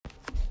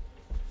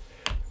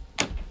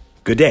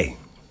Good day,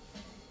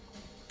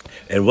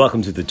 and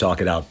welcome to the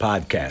Talk It Out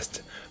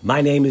podcast. My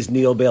name is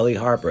Neil Bailey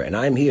Harper, and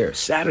I'm here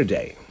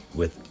Saturday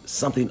with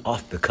something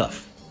off the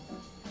cuff.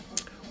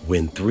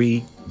 When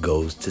 3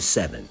 goes to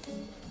 7.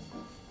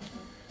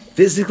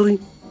 Physically,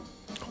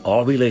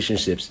 all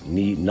relationships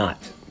need not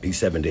be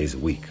 7 days a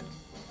week.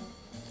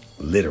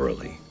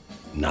 Literally,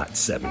 not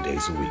 7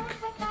 days a week.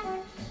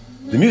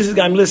 The music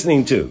I'm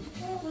listening to,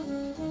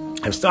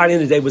 I'm starting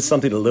today with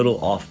something a little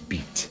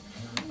offbeat.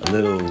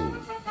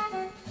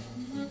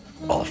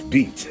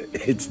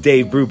 It's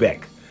Dave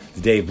Brubeck,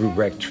 the Dave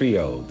Brubeck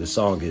Trio. The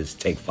song is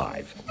Take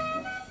 5.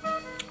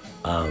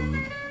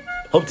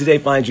 Hope today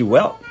finds you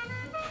well.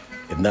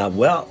 If not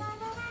well,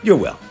 you're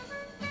well.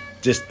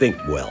 Just think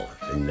well,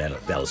 and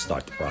that'll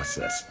start the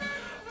process.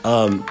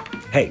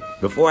 Hey,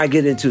 before I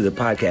get into the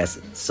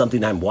podcast,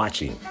 something I'm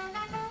watching.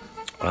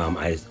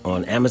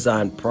 On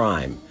Amazon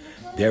Prime,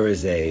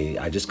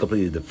 I just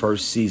completed the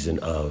first season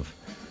of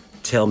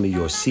Tell Me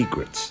Your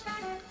Secrets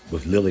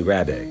with Lily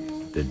Rabe,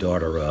 the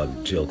daughter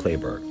of Jill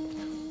Clayburgh.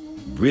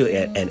 Really,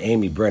 and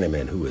Amy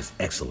Brenneman, who is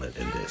excellent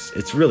in this.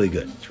 It's really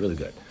good. It's really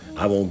good.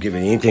 I won't give it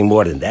anything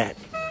more than that.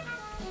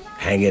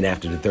 Hang in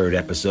after the third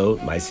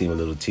episode. Might seem a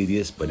little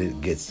tedious, but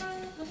it gets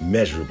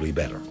measurably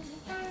better.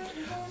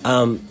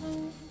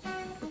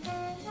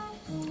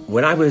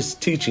 When I was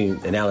teaching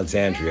in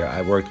Alexandria,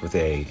 I worked with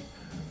a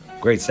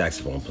great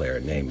saxophone player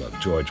named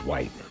George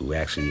White, who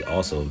actually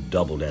also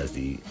doubled as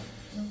the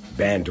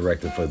band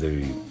director for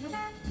the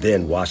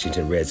then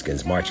Washington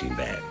Redskins marching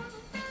band.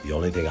 The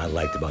only thing I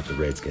liked about the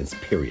Redskins,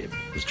 period,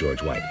 was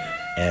George White.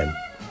 And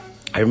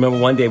I remember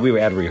one day we were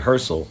at a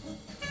rehearsal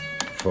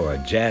for a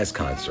jazz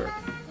concert.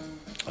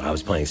 I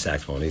was playing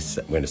saxophone.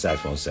 We're in the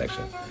saxophone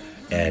section.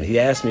 And he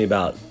asked me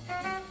about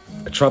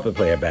a trumpet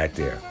player back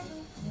there.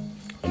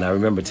 And I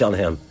remember telling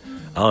him,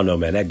 I don't know,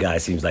 man, that guy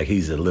seems like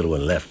he's a little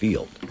in left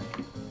field.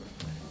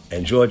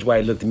 And George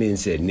White looked at me and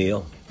said,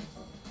 Neil,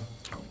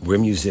 we're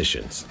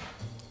musicians.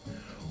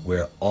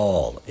 We're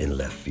all in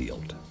left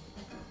field.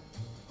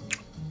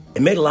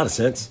 It made a lot of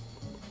sense.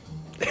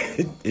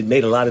 It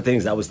made a lot of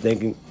things I was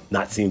thinking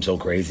not seem so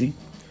crazy.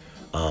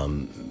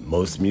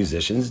 Most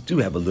musicians do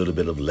have a little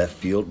bit of left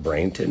field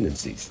brain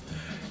tendencies.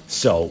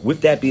 So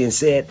with that being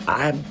said,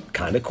 I'm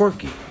kind of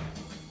quirky.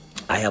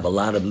 I have a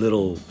lot of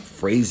little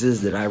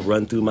phrases that I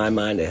run through my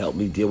mind to help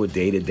me deal with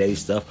day-to-day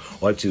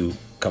stuff or to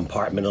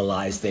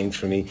compartmentalize things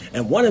for me.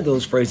 And one of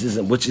those phrases,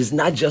 which is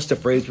not just a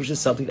phrase, which is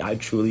something I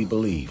truly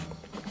believe.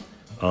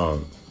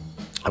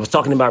 I was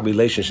talking about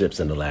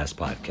relationships in the last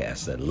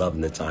podcast and love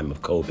in the time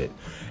of COVID.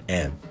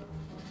 And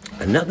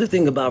another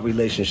thing about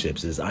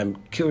relationships is I'm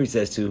curious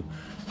as to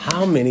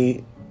how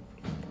many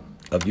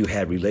of you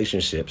had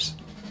relationships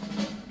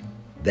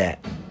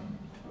that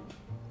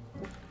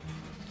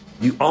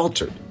you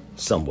altered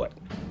somewhat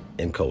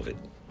in COVID,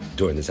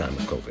 during the time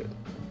of COVID.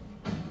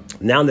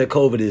 Now that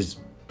COVID is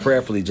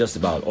prayerfully just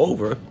about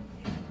over,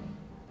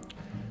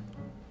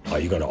 are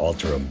you going to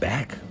alter them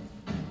back?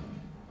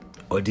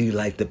 Or do you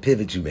like the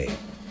pivot you made?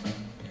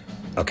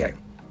 Okay.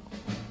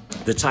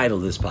 The title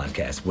of this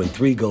podcast, When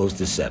 3 Goes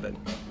to 7.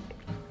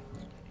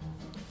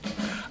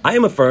 I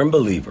am a firm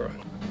believer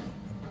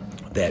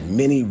that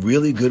many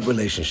really good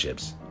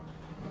relationships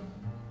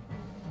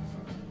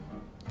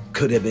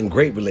could have been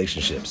great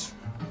relationships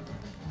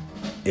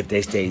if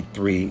they stayed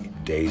 3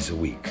 days a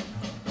week.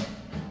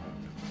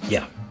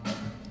 Yeah.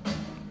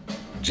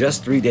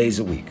 Just 3 days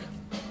a week.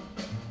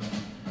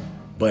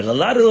 But a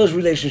lot of those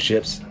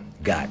relationships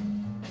got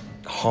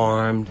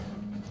harmed,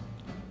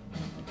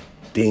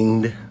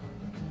 dinged,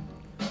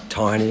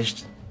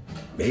 tarnished,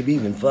 maybe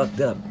even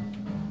fucked up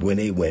when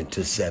they went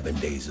to 7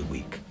 days a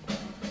week.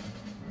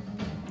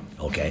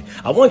 Okay?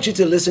 I want you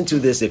to listen to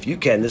this, if you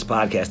can, this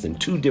podcast from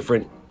two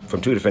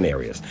different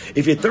areas.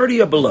 If you're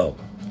 30 or below,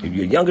 if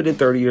you're younger than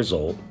 30 years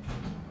old,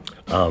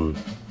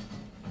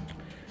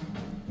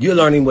 you're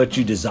learning what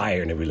you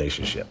desire in a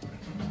relationship.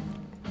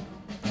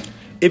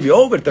 If you're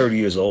over 30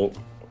 years old,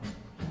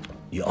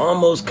 you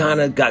almost kind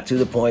of got to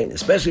the point,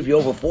 especially if you're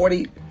over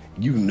 40,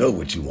 you know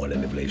what you want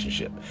in a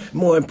relationship.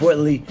 More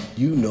importantly,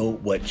 you know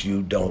what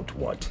you don't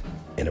want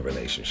in a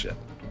relationship.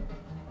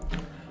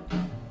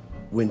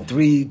 When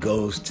 3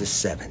 goes to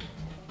 7.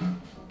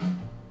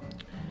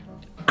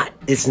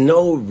 It's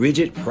no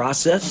rigid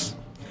process.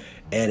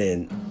 And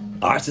in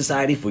our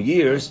society for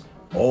years,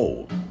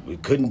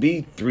 it couldn't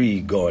be 3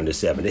 going to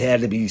 7. It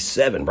had to be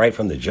 7 right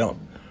from the jump.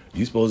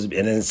 You're supposed to be,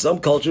 and in some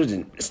cultures,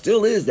 it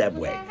still is that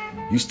way.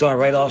 You start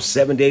right off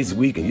 7 days a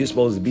week and you're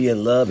supposed to be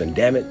in love, and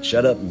damn it,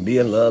 shut up and be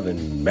in love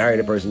and marry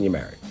the person you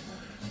marry.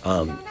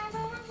 But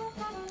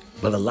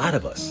a lot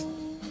of us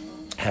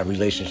have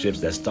relationships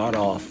that start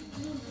off,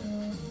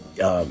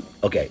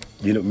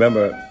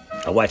 remember,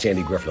 I watch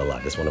Andy Griffith a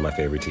lot. That's one of my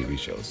favorite TV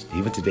shows.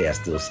 Even today, I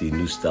still see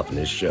new stuff in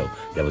this show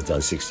that was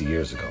done 60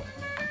 years ago.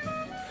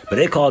 But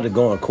they called it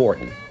going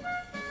courting.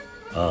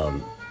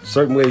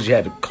 Certain ways you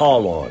had to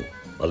call on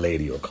a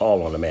lady or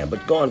call on a man,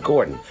 but going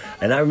courting.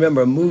 And I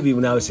remember a movie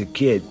when I was a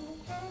kid,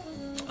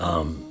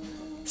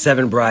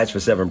 Seven Brides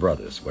for Seven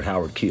Brothers with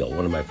Howard Keel,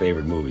 one of my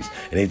favorite movies.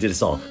 And they did a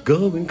song,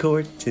 Going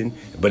Courting.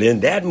 But in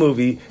that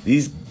movie,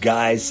 these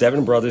guys,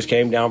 seven brothers,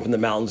 came down from the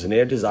mountains, and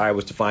their desire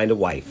was to find a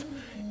wife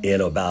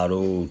in about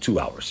 2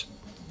 hours.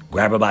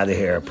 Grab her by the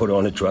hair, put her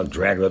on a truck,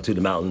 drag her up to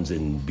the mountains,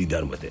 and be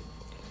done with it.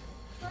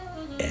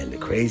 And the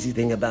crazy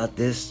thing about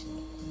this,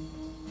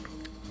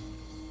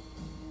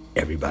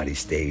 everybody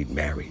stayed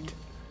married.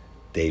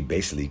 They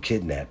basically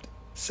kidnapped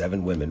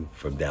 7 women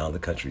from down the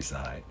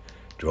countryside,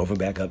 drove them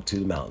back up to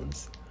the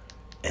mountains,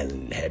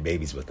 and had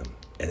babies with them.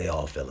 And they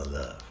all fell in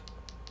love.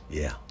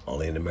 Yeah,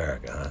 only in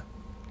America, huh?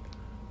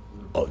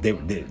 Oh,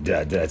 did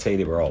I tell you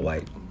they were all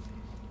white?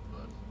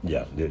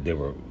 Yeah, they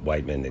were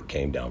white men that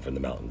came down from the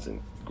mountains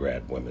and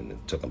grabbed women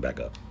and took them back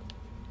up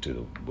to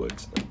the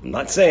woods. I'm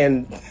not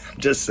saying,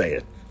 just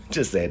saying.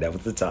 Just saying that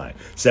was the time.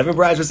 Seven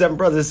Brides for Seven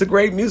Brothers. It's a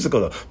great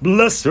musical, though.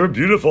 Bless her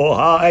beautiful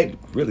hide.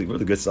 Really,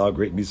 really good song.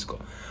 Great musical.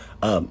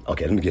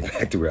 Okay, let me get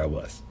back to where I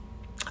was.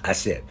 I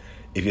said,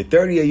 if you're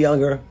 30 or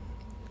younger,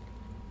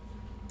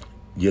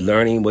 you're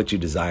learning what you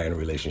desire in a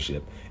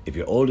relationship. If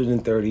you're older than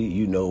 30,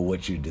 you know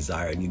what you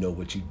desire and you know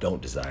what you don't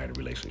desire in a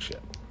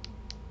relationship.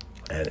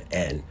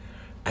 And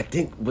I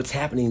think what's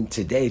happening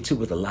today, too,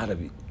 with a lot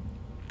of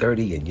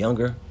 30 and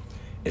younger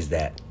is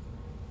that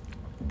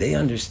they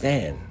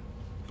understand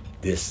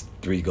this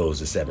 3 goes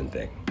to 7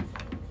 thing.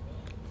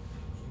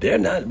 They're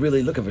not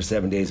really looking for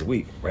 7 days a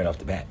week right off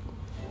the bat.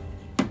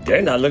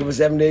 They're not looking for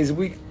 7 days a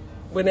week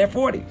when they're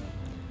 40.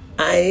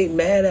 I ain't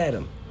mad at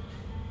them.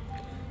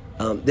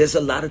 There's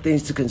a lot of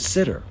things to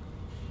consider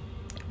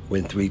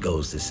when 3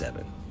 goes to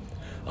 7.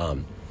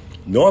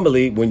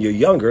 Normally, when you're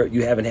younger,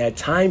 you haven't had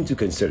time to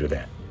consider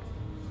that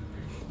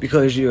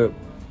because you're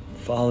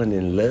falling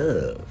in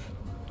love,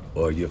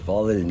 or you're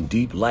falling in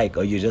deep like,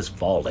 or you're just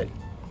falling.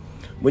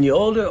 When you're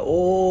older,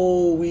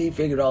 we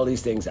figured all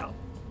these things out.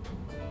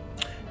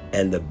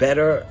 And the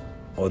better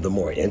or the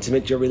more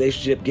intimate your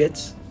relationship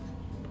gets,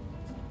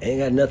 ain't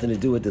got nothing to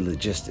do with the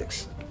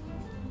logistics.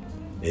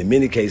 In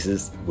many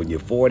cases, when you're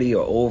 40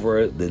 or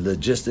over, the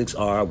logistics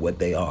are what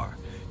they are.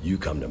 You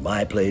come to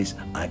my place,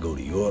 I go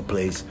to your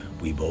place,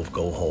 we both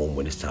go home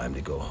when it's time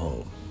to go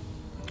home.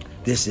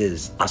 This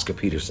is Oscar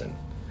Peterson,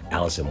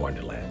 Alice in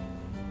Wonderland.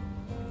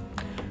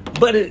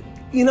 But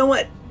you know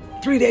what?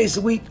 3 days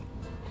a week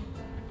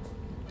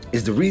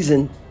is the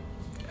reason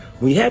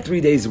when you have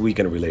 3 days a week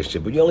in a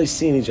relationship, but you're only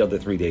seeing each other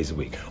 3 days a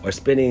week, or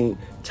spending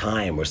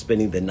time or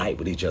spending the night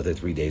with each other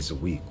 3 days a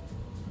week.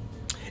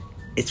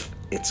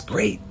 It's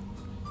great.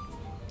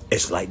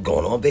 It's like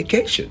going on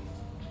vacation.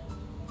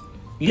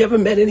 You ever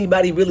met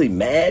anybody really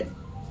mad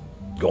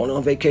going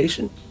on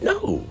vacation?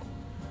 No.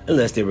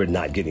 Unless they were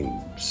not getting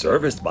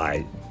serviced by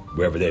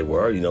wherever they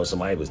were. You know,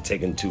 somebody was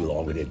taking too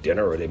long with their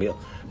dinner or their meal.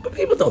 But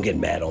people don't get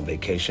mad on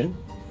vacation.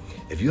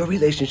 If your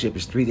relationship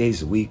is 3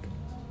 days a week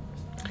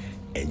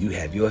and you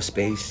have your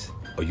space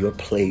or your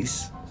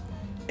place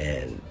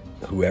and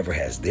whoever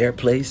has their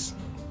place,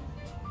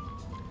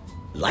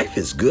 life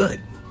is good.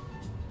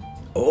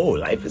 Oh,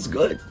 life is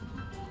good.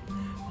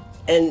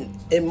 And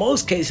in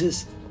most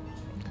cases,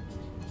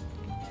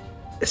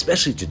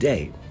 especially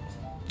today,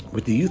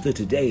 with the youth of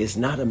today, it's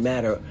not a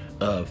matter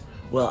of,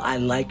 well, I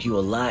like you a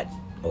lot,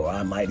 or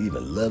I might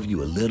even love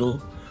you a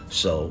little,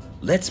 so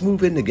let's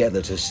move in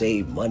together to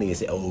save money and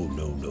say, oh,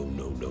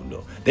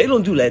 no. They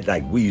don't do that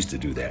like we used to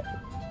do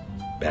that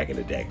back in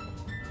the day.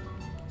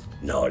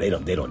 No, they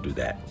don't do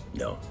that.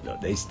 No,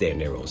 they stay in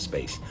their own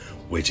space,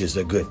 which is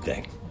a good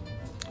thing.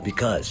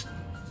 Because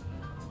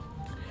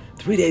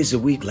 3 days a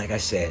week, like I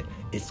said,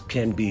 it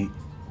can be,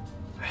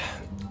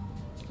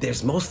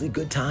 there's mostly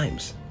good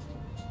times.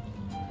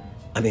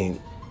 I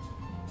mean,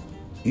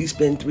 you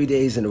spend 3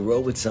 days in a row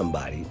with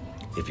somebody.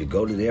 If you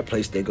go to their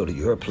place, they go to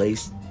your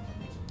place.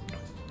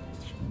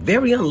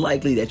 Very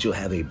unlikely that you'll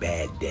have a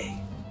bad day.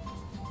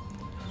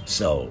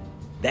 So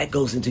that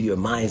goes into your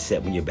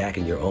mindset when you're back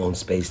in your own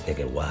space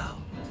thinking, wow,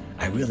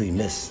 I really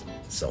miss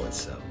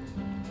so-and-so.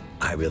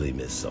 I really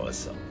miss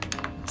so-and-so.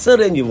 So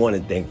then you want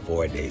to think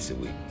 4 days a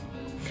week.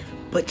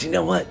 But you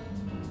know what?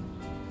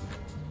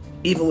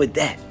 Even with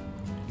that,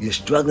 you're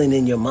struggling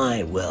in your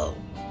mind, well,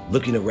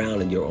 looking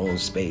around in your own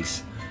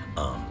space,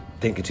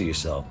 thinking to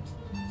yourself,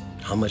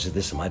 how much of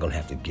this am I going to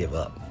have to give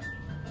up?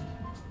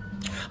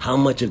 How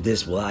much of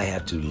this will I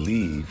have to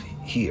leave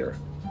here,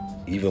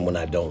 even when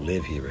I don't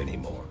live here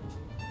anymore?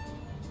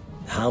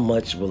 How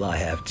much will I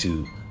have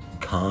to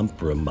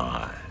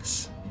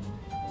compromise?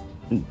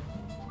 You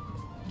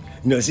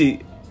know,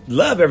 see,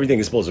 love, everything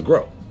is supposed to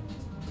grow.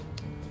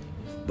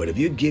 But if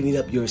you're giving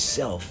up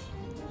yourself,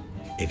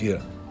 if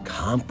you're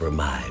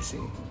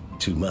compromising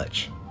too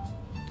much,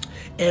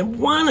 and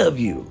one of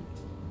you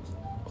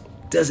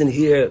doesn't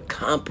hear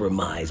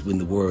compromise when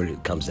the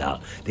word comes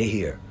out, they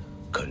hear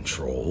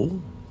control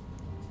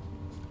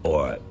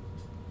or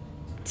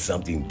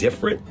something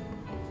different.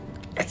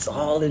 It's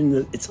all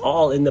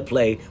in the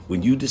play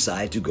when you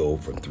decide to go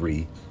from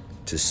 3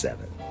 to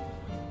 7.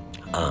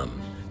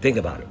 Think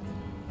about it.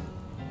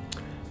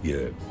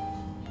 You're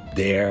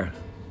there,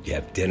 you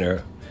have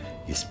dinner,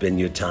 you spend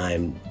your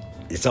time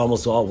it's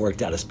almost all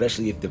worked out,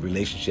 especially if the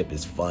relationship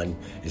is fun,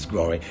 is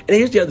growing. And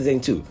here's the other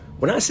thing too.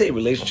 When I say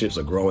relationships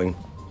are growing,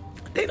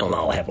 they don't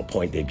all have a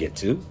point they get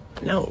to.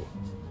 No.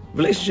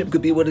 Relationship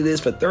could be what it is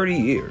for 30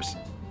 years.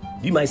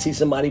 You might see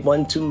somebody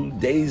 1-2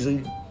 days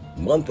a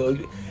month.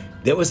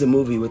 There was a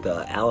movie with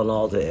Alan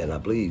Alda and I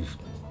believe,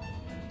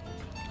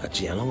 I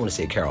don't want to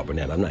say Carol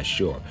Burnett, I'm not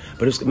sure.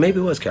 But maybe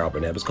it was Carol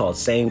Burnett. It was called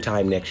Same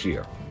Time Next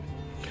Year,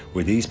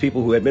 where these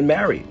people who had been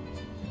married,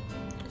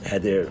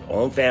 had their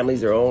own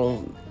families, their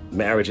own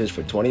marriages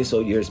for 20 or so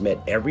years, met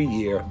every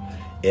year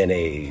in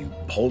a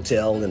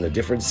hotel in a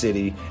different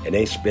city, and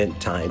they spent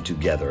time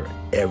together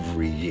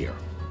every year,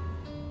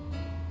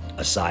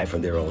 aside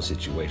from their own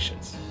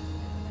situations.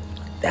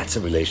 That's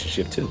a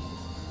relationship too.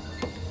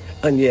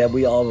 And yeah,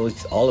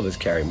 all of us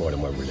carry more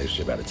than one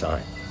relationship at a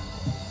time.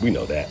 We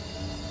know that.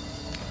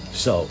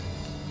 So,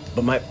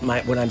 but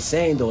what I'm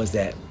saying though is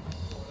that,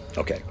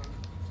 okay,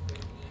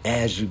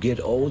 as you get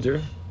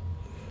older,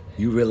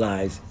 you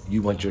realize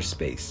you want your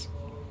space.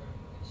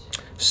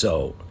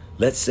 So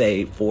let's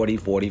say 40,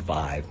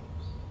 45.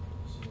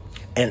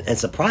 And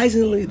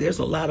surprisingly, there's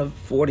a lot of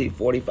 40,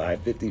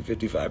 45, 50,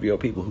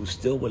 55-year-old people who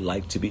still would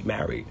like to be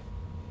married,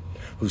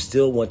 who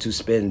still want to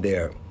spend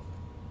their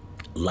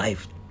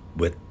life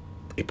with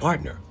a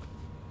partner.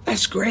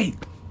 That's great.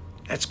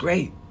 That's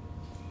great.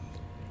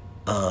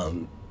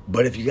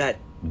 But if you got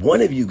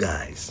one of you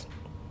guys,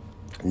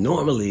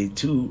 normally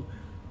two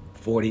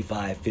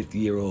 45,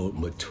 50-year-old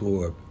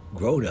mature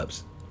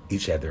grown-ups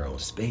each have their own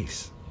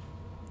space.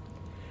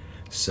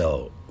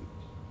 So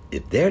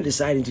if they're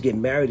deciding to get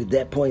married at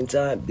that point in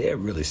time, they're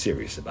really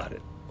serious about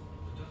it.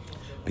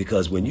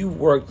 Because when you've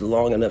worked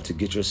long enough to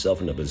get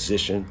yourself in a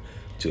position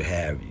to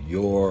have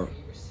your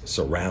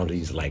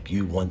surroundings like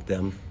you want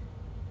them,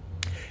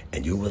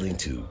 and you're willing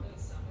to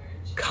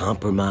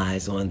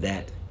compromise on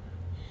that,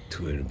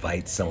 to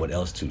invite someone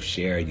else to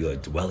share your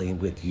dwelling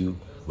with you,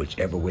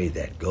 whichever way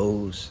that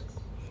goes,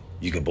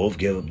 you can both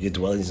give up your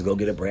dwellings and go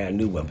get a brand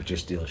new one, but you're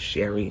still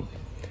sharing.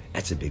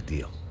 That's a big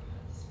deal.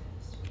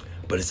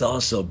 But it's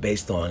also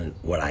based on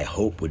what I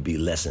hope would be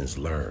lessons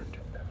learned.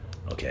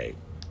 Okay,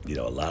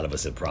 a lot of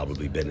us have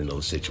probably been in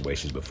those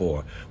situations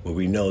before where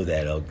we know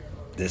that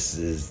this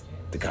is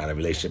the kind of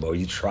relationship, or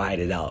you tried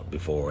it out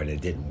before and it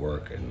didn't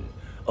work,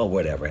 or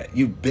whatever.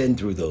 You've been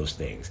through those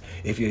things.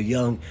 If you're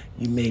young,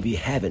 you maybe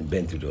haven't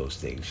been through those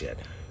things yet,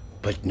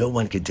 but no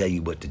one can tell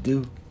you what to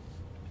do.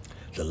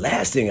 The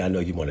last thing I know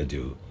you want to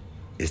do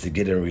is to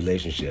get in a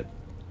relationship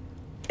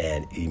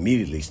and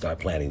immediately start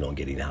planning on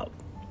getting out.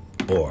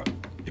 Or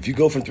if you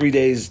go from 3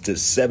 days to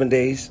 7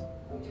 days,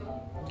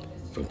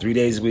 from 3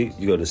 days a week,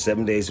 you go to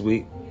 7 days a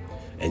week,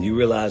 and you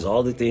realize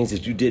all the things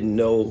that you didn't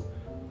know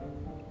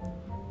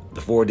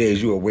the 4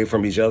 days you were away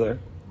from each other,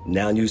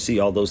 now you see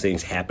all those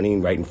things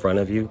happening right in front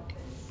of you.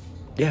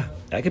 Yeah,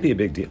 that could be a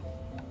big deal.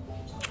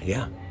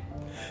 Yeah.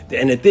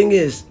 And the thing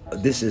is,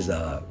 this is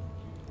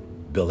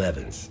Bill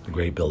Evans, the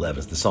great Bill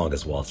Evans. The song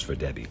is Waltz for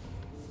Debbie.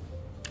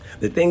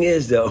 The thing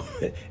is, though,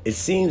 it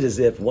seems as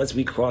if once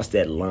we cross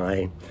that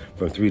line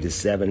from 3 to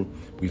 7,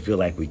 we feel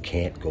like we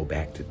can't go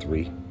back to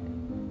 3.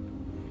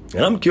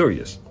 And I'm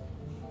curious.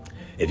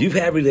 If you've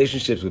had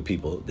relationships with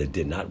people that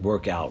did not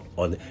work out,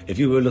 if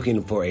you were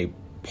looking for a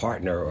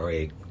partner or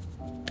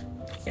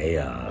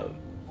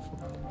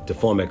to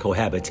form a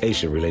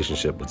cohabitation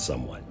relationship with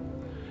someone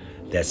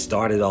that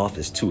started off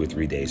as 2 or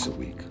 3 days a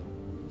week,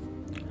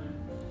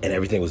 and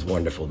everything was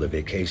wonderful, the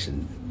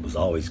vacation was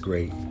always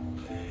great,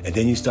 and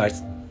then you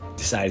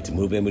decided to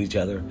move in with each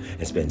other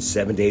and spend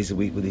 7 days a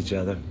week with each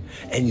other,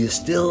 and you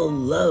still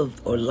loved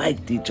or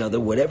liked each other,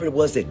 whatever it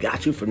was that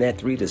got you from that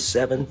 3 to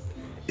 7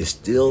 is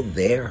still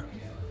there,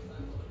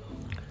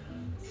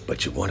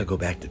 but you want to go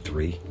back to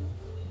 3?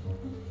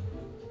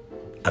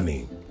 I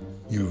mean,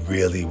 you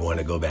really want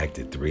to go back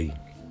to 3?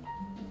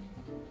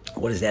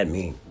 What does that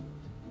mean?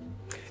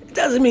 It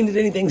doesn't mean that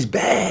anything's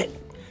bad.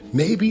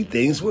 Maybe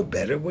things were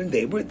better when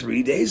they were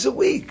 3 days a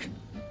week.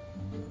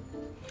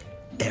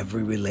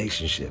 Every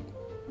relationship,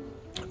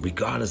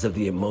 regardless of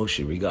the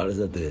emotion, regardless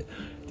of the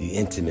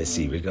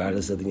intimacy,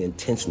 regardless of the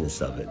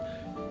intenseness of it,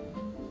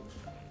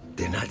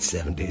 they're not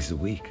 7 days a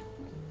week.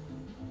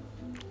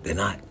 They're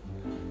not.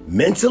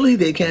 Mentally,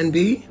 they can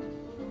be.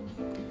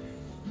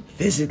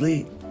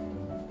 Physically,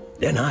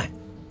 they're not.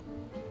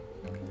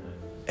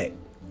 Hey,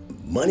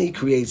 money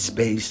creates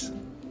space.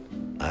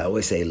 I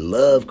always say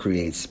love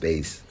creates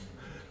space,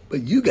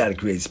 but you got to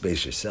create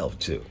space yourself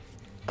too.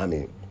 I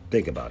mean,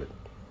 think about it.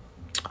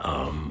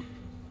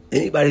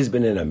 Anybody who's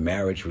been in a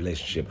marriage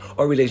relationship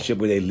or relationship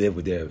where they live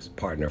with their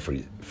partner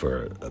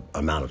for an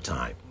amount of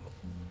time,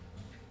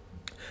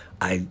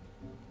 I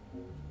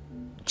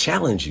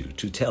challenge you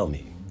to tell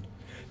me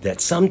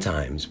that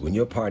sometimes when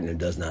your partner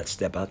does not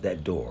step out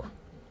that door,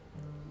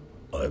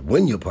 or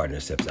when your partner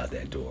steps out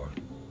that door,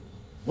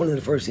 one of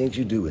the first things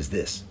you do is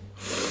this.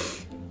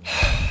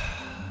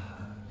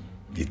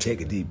 You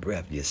take a deep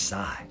breath, you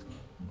sigh,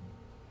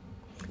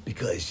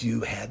 because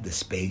you have the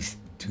space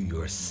to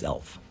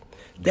yourself.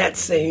 That's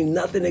saying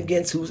nothing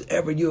against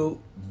whoever you're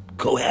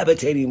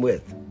cohabitating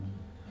with.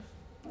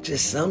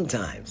 Just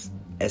sometimes,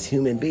 as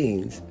human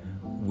beings,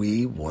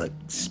 we want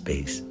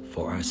space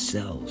for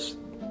ourselves.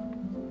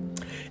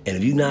 And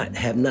if you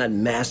have not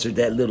mastered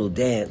that little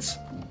dance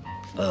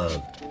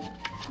of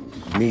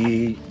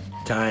me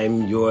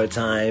time, your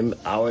time,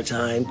 our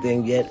time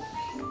thing yet,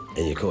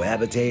 and you're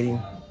cohabitating,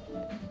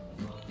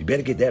 you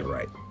better get that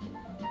right.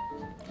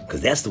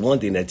 Because that's the one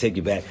thing that take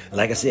you back.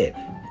 Like I said,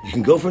 you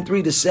can go from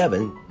 3 to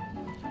 7.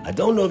 I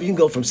don't know if you can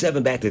go from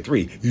 7 back to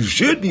 3. You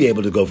should be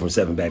able to go from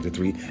 7 back to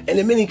 3. And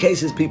in many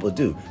cases, people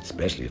do,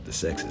 especially if the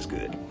sex is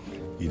good.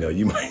 You know,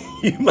 you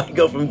might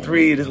go from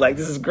 3 and it's like,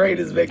 this is great,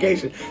 it's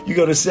vacation. You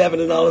go to 7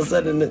 and all of a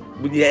sudden,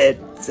 when you had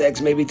sex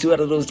maybe 2 out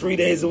of those 3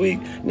 days a week,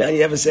 now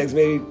you're having sex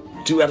maybe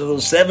 2 out of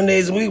those 7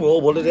 days a week.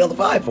 Well, what are the other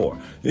 5 for?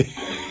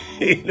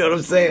 You know what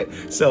I'm saying?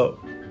 So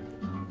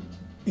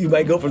you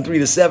might go from 3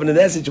 to 7 in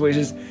that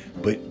situation,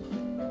 but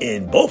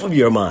in both of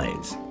your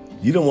minds,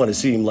 you don't want to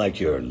seem like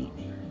you're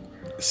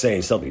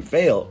saying something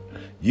failed.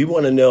 You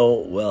want to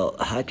know, well,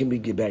 how can we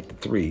get back to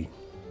 3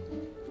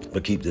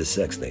 but keep this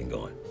sex thing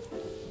going?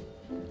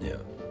 Yeah.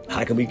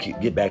 How can we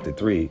get back to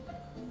 3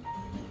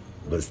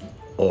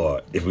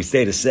 or if we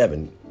stay to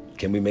 7,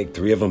 can we make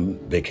 3 of them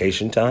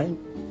vacation time?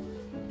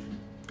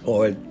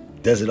 Or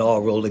does it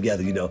all roll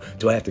together? You know,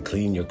 do I have to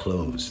clean your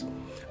clothes?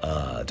 Do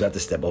I have to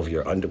step over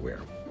your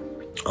underwear?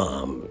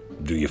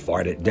 Do you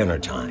fart at dinner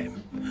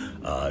time?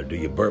 Do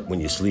you burp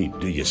when you sleep?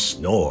 Do you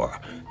snore?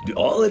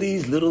 All of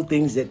these little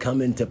things that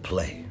come into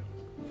play.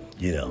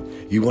 You know,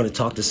 you want to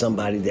talk to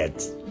somebody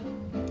that's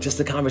just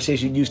a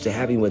conversation you're used to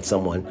having with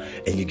someone,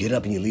 and you get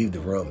up and you leave the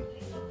room.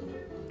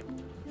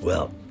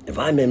 Well, if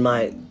I'm in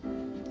my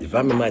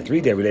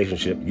 3-day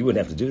relationship, you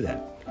wouldn't have to do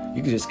that.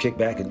 You can just kick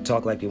back and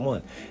talk like you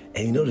want.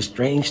 And you know the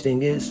strange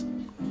thing is,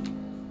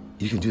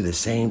 you can do the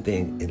same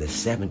thing in a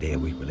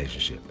 7-day-a-week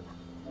relationship.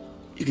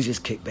 You can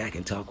just kick back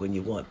and talk when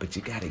you want, but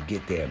you got to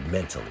get there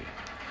mentally.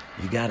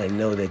 You got to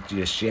know that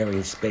you're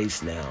sharing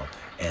space now,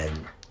 and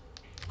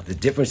the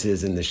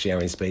differences in the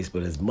sharing space,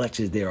 but as much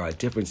as there are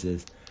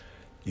differences,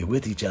 you're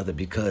with each other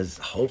because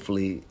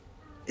hopefully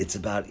it's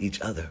about each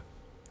other.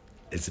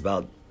 It's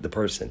about the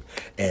person.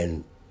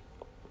 And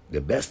the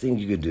best thing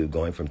you could do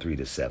going from 3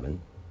 to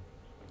 7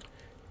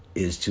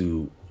 is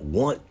to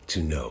want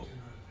to know,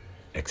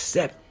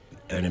 accept,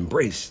 and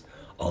embrace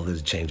all of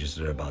the changes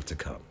that are about to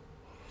come.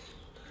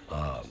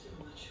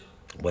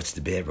 What's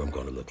the bedroom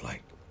going to look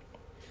like?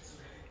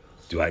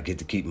 Do I get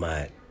to keep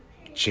my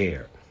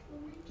chair?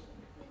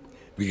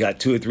 We got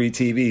 2 or 3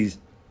 TVs.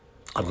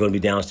 I'm going to be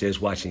downstairs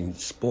watching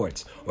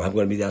sports, or I'm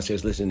going to be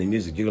downstairs listening to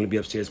music. You're going to be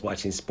upstairs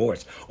watching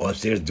sports, or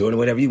upstairs doing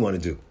whatever you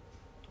want to do.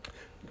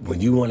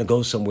 When you want to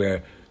go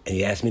somewhere and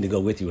you ask me to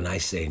go with you and I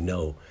say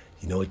no,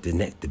 you know what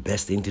the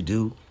best thing to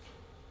do?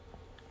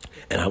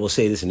 And I will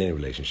say this in any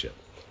relationship.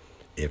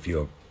 If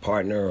your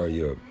partner or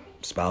your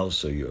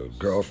spouse or your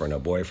girlfriend or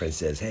boyfriend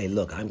says, hey,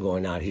 look, I'm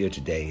going out here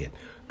today and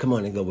come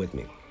on and go with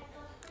me.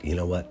 You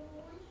know what?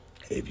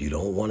 If you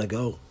don't want to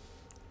go,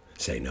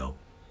 say no.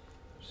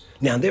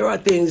 Now, there are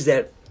things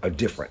that are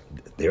different.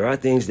 There are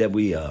things that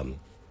we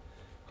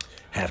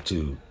have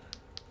to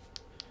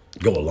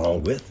go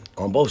along with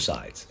on both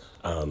sides.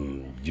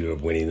 You're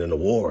winning an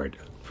award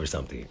for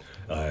something.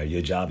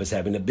 Your job is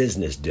having a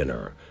business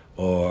dinner,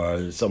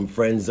 or some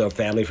friends or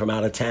family from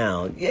out of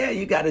town. Yeah,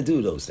 you got to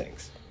do those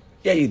things.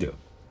 Yeah, you do.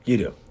 You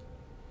do.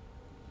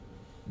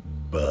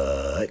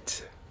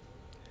 But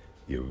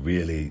you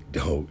really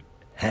don't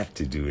have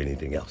to do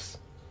anything else.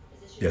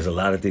 There's a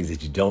lot of things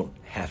that you don't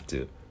have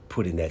to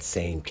put in that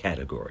same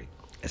category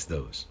as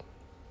those.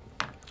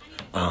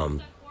 My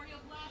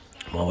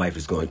wife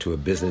is going to a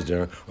business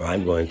dinner, or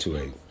I'm going to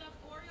a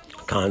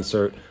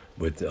concert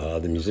with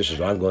the musicians,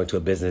 or I'm going to a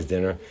business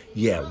dinner.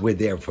 Yeah, we're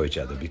there for each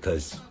other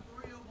because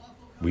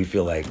we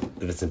feel like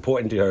if it's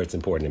important to her, it's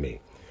important to me.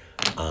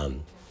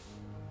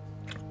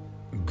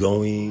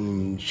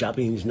 Going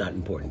shopping is not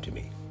important to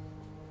me.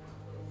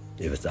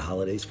 If it's the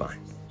holidays, fine.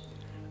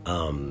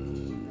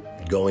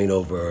 Going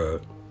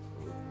over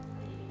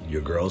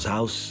your girl's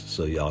house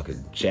so y'all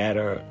can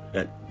chatter,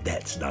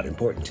 that's not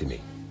important to me.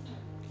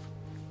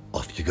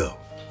 Off you go.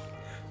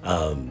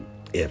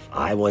 If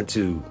I want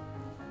to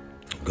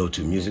go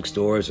to music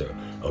stores or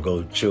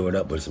go chill it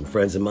up with some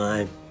friends of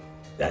mine,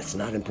 that's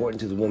not important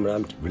to the woman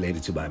I'm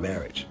related to by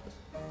marriage.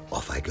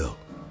 Off I go.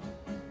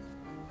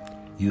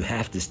 You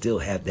have to still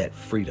have that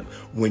freedom.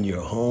 When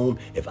you're home,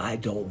 if I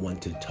don't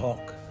want to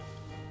talk,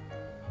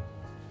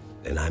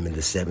 and I'm in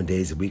the 7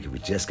 days a week, we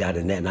just got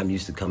in that, and I'm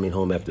used to coming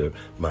home after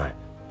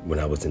when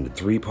I was in the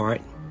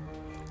 3-part.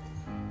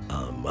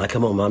 I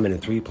come home, I'm in the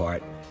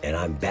 3-part, and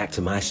I'm back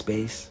to my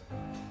space.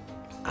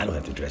 I don't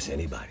have to address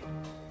anybody.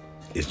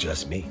 It's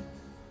just me.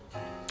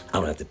 I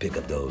don't have to pick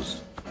up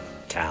those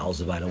towels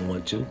if I don't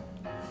want to.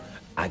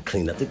 I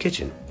clean up the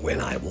kitchen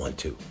when I want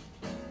to.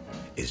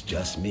 It's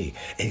just me.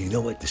 And you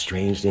know what the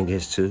strange thing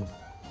is too?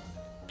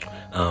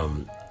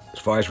 As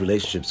far as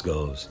relationships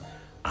goes,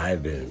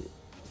 I've been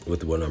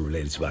with the one I'm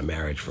related to by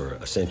marriage for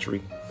a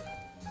century.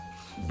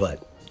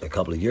 But a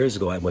couple of years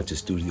ago, I went to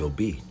Studio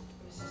B.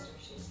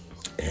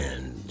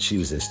 And she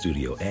was in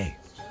Studio A.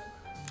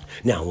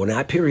 Now, when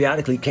I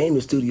periodically came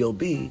to Studio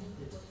B,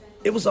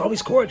 it was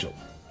always cordial.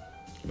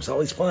 It was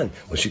always fun.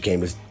 When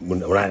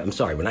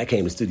I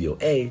came to Studio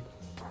A,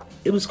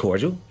 it was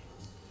cordial.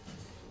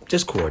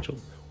 Just cordial.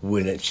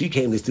 When she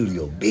came to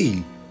Studio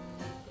B,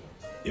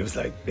 it was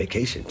like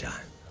vacation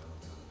time.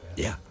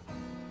 Yeah.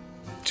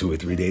 2 or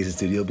 3 days in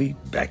Studio B,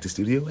 back to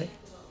Studio A.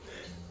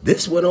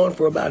 This went on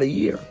for about a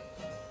year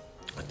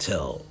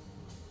until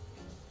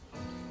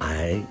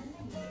I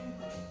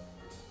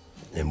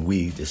and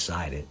we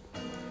decided,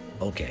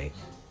 okay,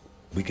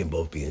 we can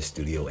both be in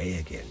Studio A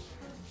again.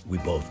 We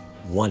both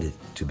wanted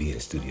to be in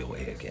Studio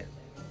A again.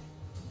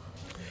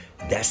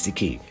 That's the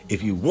key.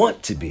 If you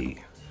want to be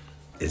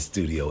in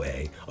Studio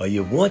A, or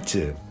you want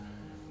to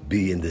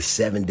be in the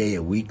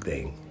 7-day-a-week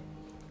thing,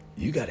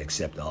 you got to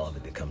accept all of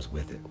it that comes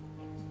with it.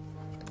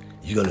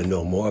 You're going to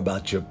know more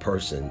about your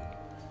person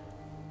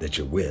that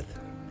you're with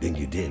than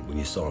you did when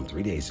you saw them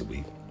 3 days a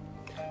week.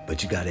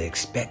 But you got to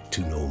expect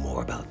to know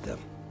more about them.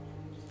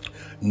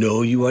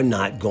 No, you are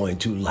not going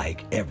to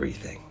like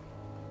everything.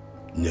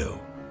 No.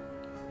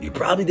 You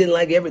probably didn't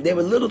like everything. There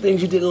were little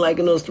things you didn't like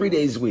in those 3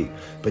 days a week,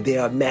 but they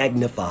are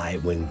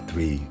magnified when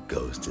 3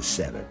 goes to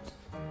 7.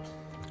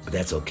 But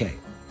that's okay.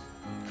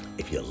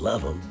 If you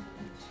love them,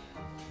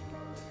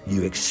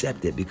 you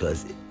accept it,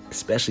 because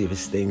especially if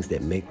it's things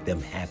that make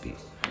them happy.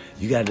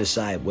 You got to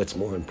decide what's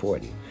more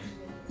important.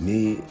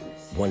 Me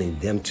wanting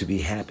them to be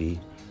happy,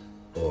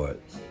 or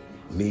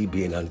me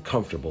being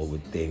uncomfortable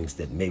with things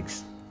that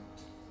makes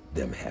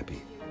them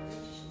happy.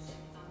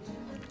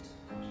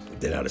 If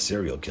they're not a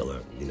serial killer,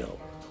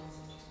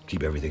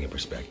 keep everything in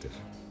perspective.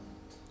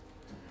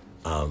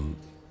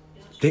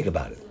 Think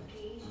about it.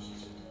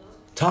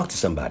 Talk to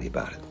somebody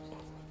about it.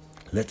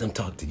 Let them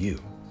talk to you.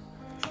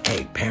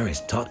 Hey,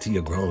 parents, talk to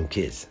your grown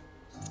kids.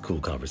 It's a cool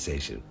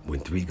conversation when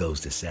 3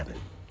 goes to 7.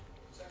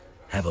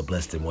 Have a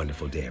blessed and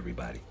wonderful day,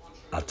 everybody.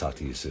 I'll talk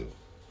to you soon.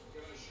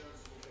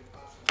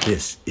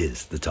 This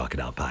is the Talk It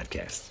Out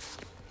Podcast.